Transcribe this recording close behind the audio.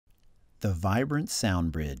The VIBRANT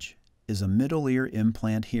SOUNDBRIDGE is a middle ear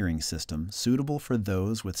implant hearing system suitable for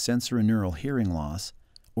those with sensorineural hearing loss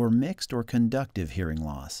or mixed or conductive hearing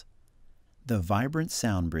loss. The VIBRANT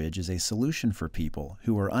SOUNDBRIDGE is a solution for people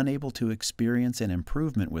who are unable to experience an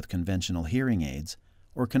improvement with conventional hearing aids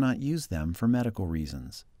or cannot use them for medical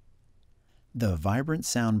reasons. The VIBRANT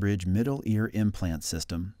SOUNDBRIDGE middle ear implant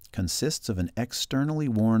system consists of an externally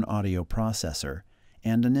worn audio processor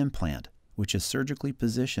and an implant, which is surgically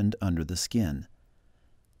positioned under the skin.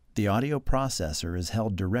 The audio processor is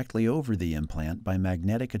held directly over the implant by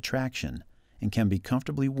magnetic attraction and can be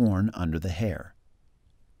comfortably worn under the hair.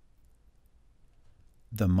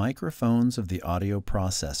 The microphones of the audio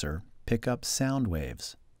processor pick up sound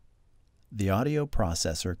waves. The audio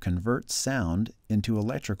processor converts sound into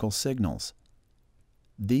electrical signals.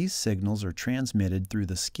 These signals are transmitted through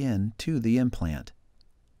the skin to the implant.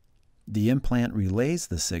 The implant relays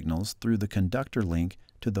the signals through the conductor link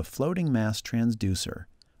to the floating mass transducer,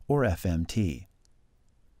 or FMT.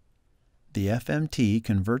 The FMT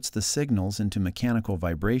converts the signals into mechanical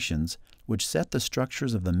vibrations which set the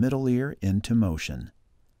structures of the middle ear into motion.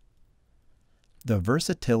 The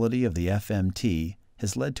versatility of the FMT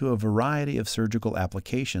has led to a variety of surgical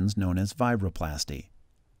applications known as vibroplasty.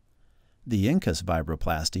 The incus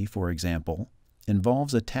vibroplasty, for example,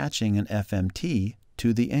 involves attaching an FMT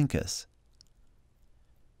to the incus.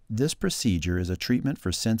 This procedure is a treatment for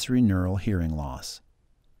sensorineural hearing loss.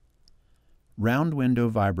 Round window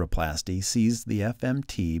vibroplasty sees the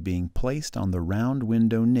FMT being placed on the round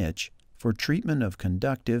window niche for treatment of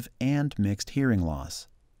conductive and mixed hearing loss.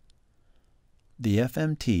 The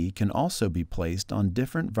FMT can also be placed on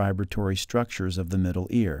different vibratory structures of the middle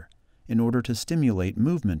ear in order to stimulate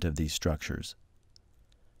movement of these structures.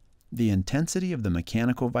 The intensity of the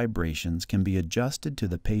mechanical vibrations can be adjusted to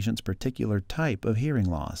the patient's particular type of hearing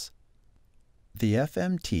loss. The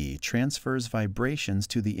FMT transfers vibrations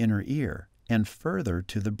to the inner ear and further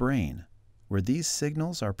to the brain, where these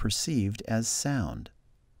signals are perceived as sound.